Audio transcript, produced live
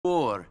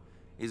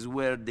is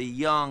where the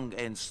young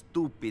and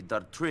stupid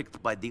are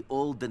tricked by the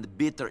old and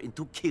bitter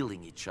into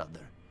killing each other.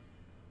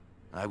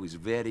 I was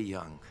very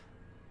young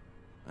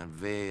and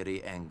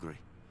very angry.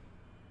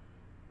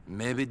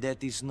 Maybe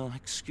that is no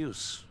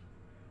excuse.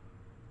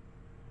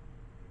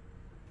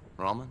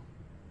 Roman?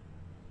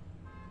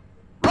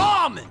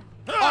 Roman!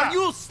 Are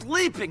you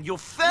sleeping, you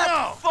fat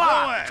No, fuck?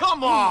 no way.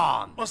 Come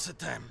on! What's the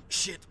time?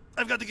 Shit.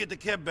 I've got to get the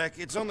cab back.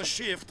 It's on the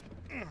shift.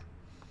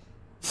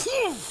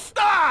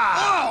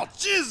 Ah! Oh,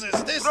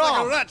 Jesus! There's Wrong.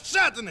 like a rat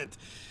shot in it.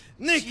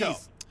 Nico,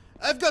 Jeez.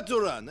 I've got to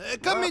run.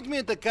 Come What? meet me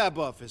at the cab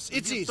office. What are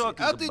It's you easy.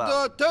 talking Out the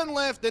about? door, turn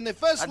left, then the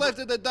first I left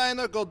don't- at the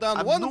diner, go down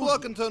I one know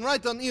block you- and turn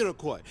right on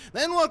Iroquois.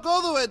 Then walk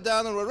all the way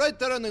down and we're right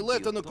there on the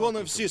left you on the corner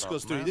of talking Cisco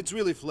about, Street. man? It's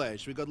really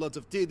flash. We got lots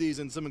of titties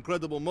and some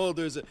incredible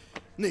molders.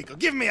 Nico,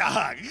 give me a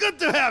hug. Good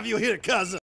to have you here, cousin.